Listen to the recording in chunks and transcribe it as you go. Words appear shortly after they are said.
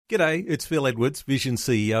G'day, it's Phil Edwards, Vision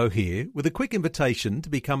CEO here, with a quick invitation to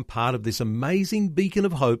become part of this amazing beacon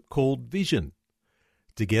of hope called Vision.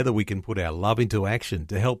 Together we can put our love into action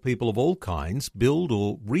to help people of all kinds build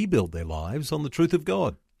or rebuild their lives on the truth of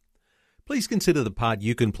God. Please consider the part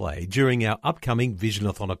you can play during our upcoming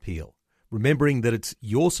Visionathon appeal, remembering that it's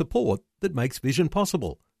your support that makes Vision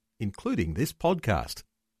possible, including this podcast.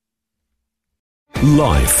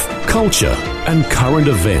 Life, culture, and current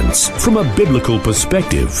events from a biblical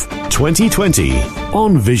perspective. 2020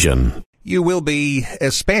 on Vision. You will be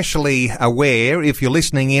especially aware, if you're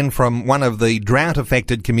listening in from one of the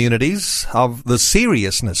drought-affected communities, of the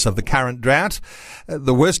seriousness of the current drought.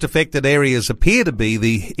 The worst affected areas appear to be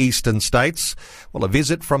the eastern states. Well, a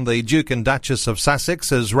visit from the Duke and Duchess of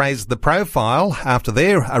Sussex has raised the profile after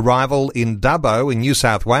their arrival in Dubbo in New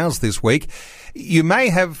South Wales this week. You may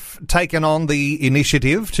have taken on the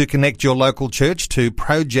initiative to connect your local church to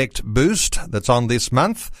Project Boost that's on this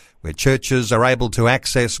month, where churches are able to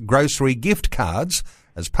access grocery gift cards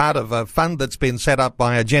as part of a fund that's been set up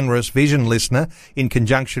by a generous Vision listener in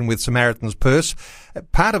conjunction with Samaritan's Purse.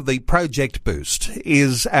 Part of the Project Boost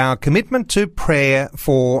is our commitment to prayer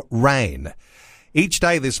for rain. Each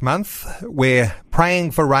day this month, we're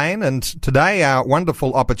praying for rain, and today our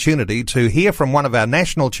wonderful opportunity to hear from one of our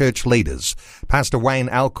national church leaders. Pastor Wayne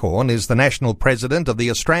Alcorn is the national president of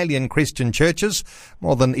the Australian Christian Churches,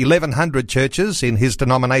 more than 1,100 churches in his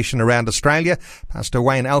denomination around Australia. Pastor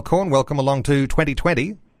Wayne Alcorn, welcome along to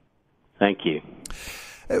 2020. Thank you.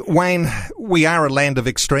 Wayne, we are a land of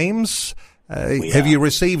extremes. Have you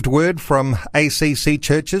received word from ACC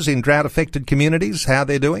churches in drought-affected communities, how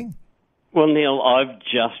they're doing? Well, Neil, I've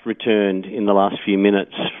just returned in the last few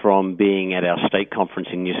minutes from being at our state conference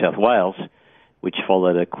in New South Wales, which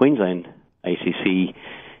followed a Queensland ACC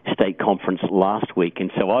state conference last week.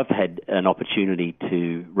 And so I've had an opportunity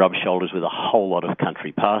to rub shoulders with a whole lot of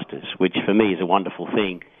country pastors, which for me is a wonderful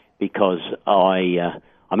thing because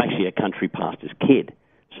I'm actually a country pastor's kid.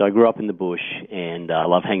 So I grew up in the bush, and I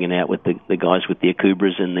love hanging out with the guys with the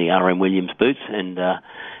Akubras and the R.M. Williams boots and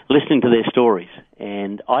listening to their stories.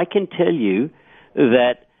 And I can tell you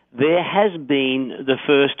that there has been the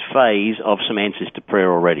first phase of some answers to prayer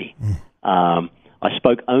already. I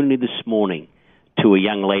spoke only this morning to a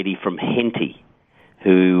young lady from Henty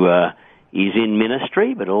who is in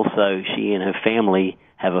ministry, but also she and her family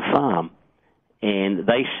have a farm. And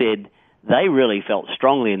they said they really felt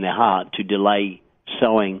strongly in their heart to delay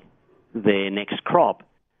sowing their next crop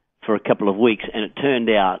for a couple of weeks, and it turned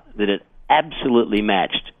out that it absolutely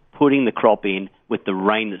matched putting the crop in with the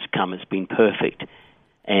rain that's come. It's been perfect.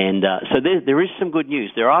 And so there is some good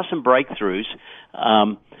news. There are some breakthroughs,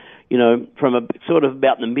 from a sort of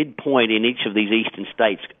about the midpoint in each of these eastern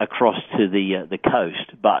states across to the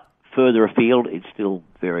coast. But further afield, it's still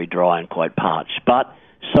very dry and quite parched. But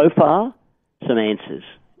so far, some answers.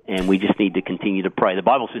 And we just need to continue to pray. The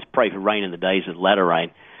Bible says pray for rain in the days of latter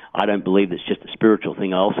rain. I don't believe it's just a spiritual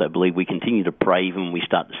thing. I also believe we continue to pray even when we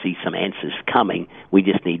start to see some answers coming. We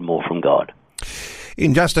just need more from God.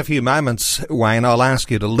 In just a few moments, Wayne, I'll ask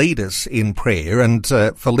you to lead us in prayer and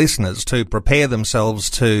for listeners to prepare themselves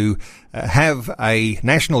to have a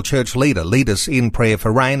national church leader lead us in prayer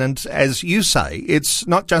for rain. And as you say, it's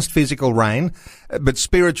not just physical rain, but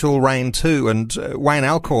spiritual rain too. And Wayne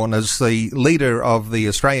Alcorn, as the leader of the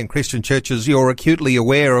Australian Christian Churches, you're acutely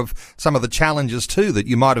aware of some of the challenges too that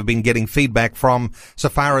you might have been getting feedback from so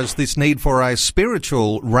far as this need for a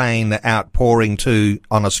spiritual rain outpouring too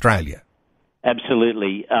on Australia.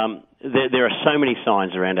 Absolutely. There are so many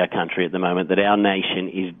signs around our country at the moment that our nation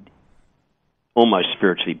is almost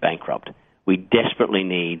spiritually bankrupt. We desperately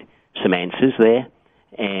need some answers there.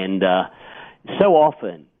 And so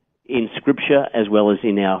often in Scripture as well as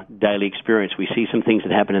in our daily experience, we see some things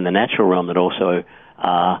that happen in the natural realm that also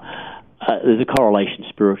there's a correlation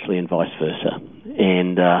spiritually and vice versa.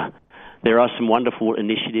 And there are some wonderful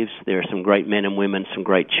initiatives. There are some great men and women, some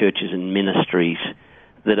great churches and ministries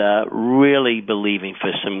that are really believing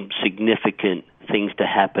for some significant things to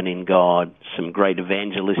happen in God, some great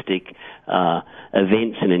evangelistic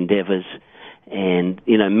events and endeavors, and,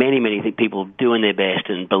 many people doing their best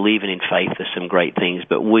and believing in faith for some great things,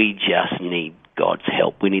 but we just need God's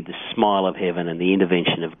help. We need the smile of heaven and the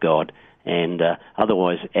intervention of God, and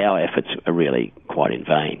otherwise our efforts are really quite in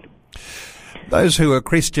vain. Those who are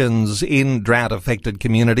Christians in drought-affected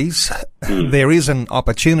communities, there is an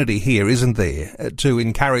opportunity here, isn't there, to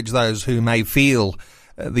encourage those who may feel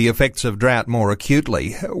the effects of drought more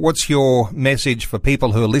acutely. What's your message for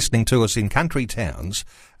people who are listening to us in country towns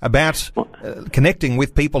about connecting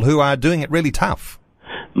with people who are doing it really tough?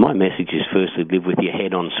 My message is firstly live with your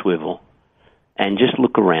head on swivel and just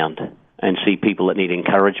look around. and see people that need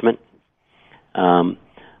encouragement.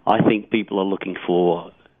 I think people are looking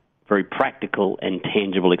for very practical and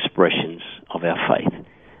tangible expressions of our faith.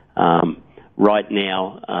 Right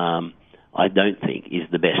now, I don't think is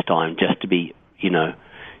the best time just to be,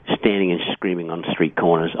 standing and screaming on street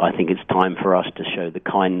corners. I think it's time for us to show the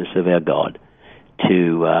kindness of our God,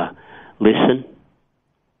 to listen,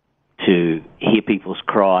 to hear people's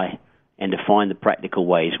cry, and to find the practical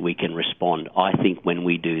ways we can respond. I think when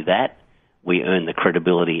we do that, we earn the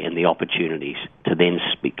credibility and the opportunities to then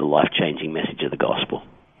speak the life-changing message of the gospel.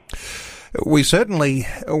 We certainly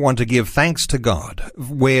want to give thanks to God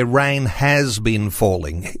where rain has been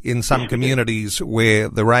falling. In some communities where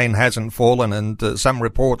the rain hasn't fallen, and some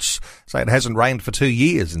reports say it hasn't rained for 2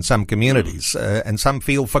 years in some communities, and some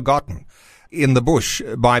feel forgotten in the bush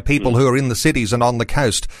by people who are in the cities and on the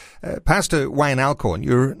coast. Pastor Wayne Alcorn,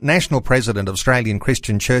 you're National President of Australian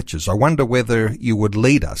Christian Churches. I wonder whether you would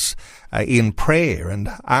lead us in prayer and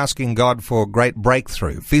asking God for great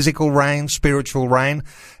breakthrough, physical rain, spiritual rain.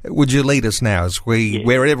 Would you lead us now as we,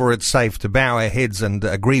 wherever it's safe, to bow our heads and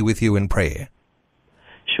agree with you in prayer?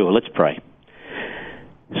 Sure, let's pray.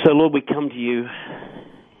 So, Lord, we come to you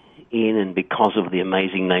in and because of the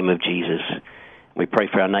amazing name of Jesus. We pray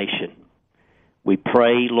for our nation. We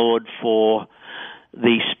pray, Lord, for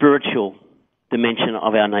the spiritual dimension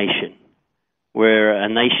of our nation. We're a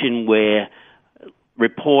nation where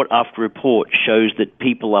report after report shows that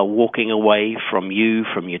people are walking away from you,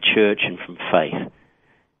 from your church, and from faith.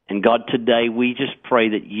 And God, today we just pray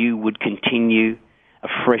that you would continue a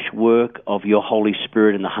fresh work of your Holy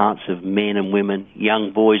Spirit in the hearts of men and women,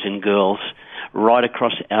 young boys and girls, right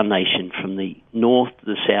across our nation, from the north to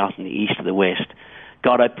the south and the east to the west.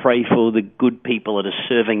 God, I pray for the good people that are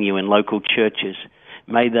serving you in local churches.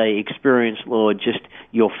 May they experience, Lord, just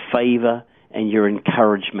your favor and your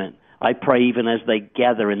encouragement. I pray even as they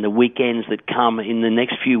gather in the weekends that come in the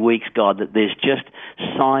next few weeks, God, that there's just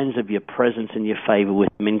signs of your presence and your favor with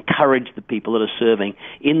them. Encourage the people that are serving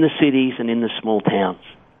in the cities and in the small towns.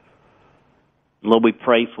 Lord, we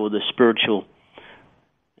pray for the spiritual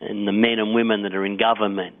and the men and women that are in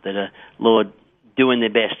government, that are, Lord, doing their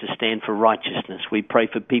best to stand for righteousness. We pray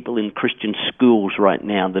for people in Christian schools right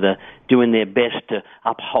now that are doing their best to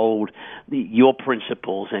uphold your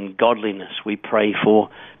principles and godliness. We pray for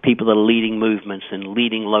people that are leading movements and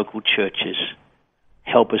leading local churches.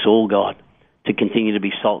 Help us all, God, to continue to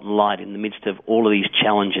be salt and light in the midst of all of these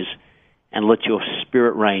challenges, and let your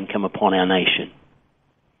spirit reign come upon our nation.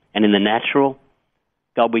 And in the natural,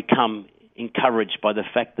 God, we come encouraged by the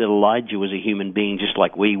fact that Elijah was a human being just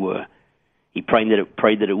like we were. He prayed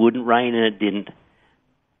that it wouldn't rain, and it didn't.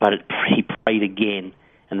 But he prayed again,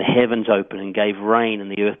 and the heavens opened and gave rain,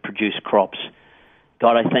 and the earth produced crops.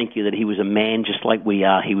 God, I thank you that he was a man just like we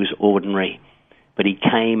are. He was ordinary. But he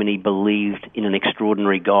came and he believed in an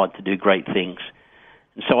extraordinary God to do great things.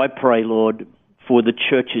 And so I pray, Lord, for the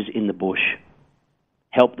churches in the bush.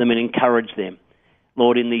 Help them and encourage them.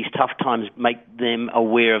 Lord, in these tough times, make them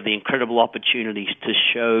aware of the incredible opportunities to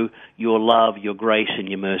show your love, your grace, and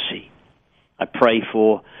your mercy. I pray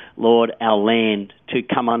for, Lord, our land to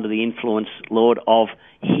come under the influence, Lord, of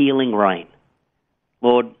healing rain.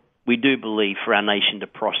 Lord, we do believe for our nation to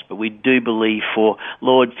prosper. We do believe for,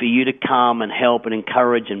 Lord, for you to come and help and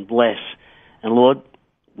encourage and bless. And Lord,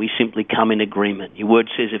 we simply come in agreement. Your word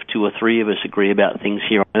says if 2 or 3 of us agree about things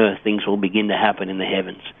here on earth, things will begin to happen in the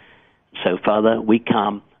heavens. So, Father, we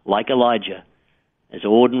come like Elijah, as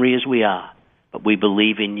ordinary as we are, but we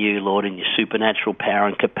believe in you, Lord, in your supernatural power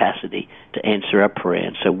and capacity to answer our prayer.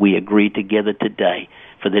 And so we agree together today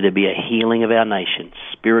for there to be a healing of our nation,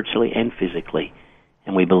 spiritually and physically.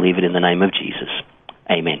 And we believe it in the name of Jesus.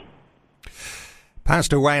 Amen.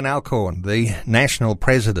 Pastor Wayne Alcorn, the National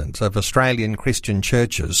President of Australian Christian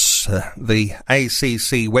Churches. The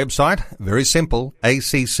ACC website, very simple,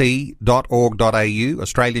 acc.org.au,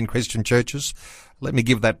 Australian Christian Churches. Let me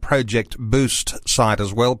give that Project Boost site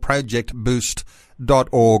as well,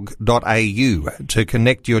 projectboost.org.au, to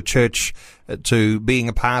connect your church to being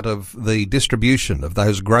a part of the distribution of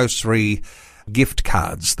those grocery gift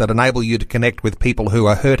cards that enable you to connect with people who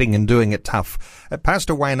are hurting and doing it tough.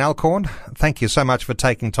 Pastor Wayne Alcorn, thank you so much for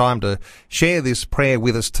taking time to share this prayer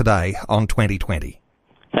with us today on 2020.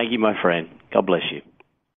 Thank you, my friend. God bless you.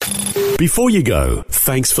 Before you go,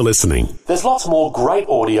 thanks for listening. There's lots more great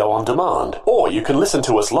audio on demand, or you can listen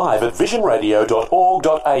to us live at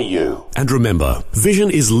visionradio.org.au. And remember,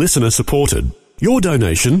 Vision is listener supported. Your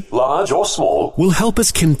donation, large or small, will help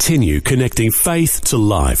us continue connecting faith to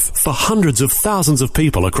life for hundreds of thousands of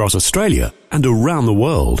people across Australia and around the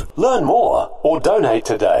world. Learn more or donate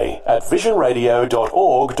today at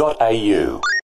visionradio.org.au.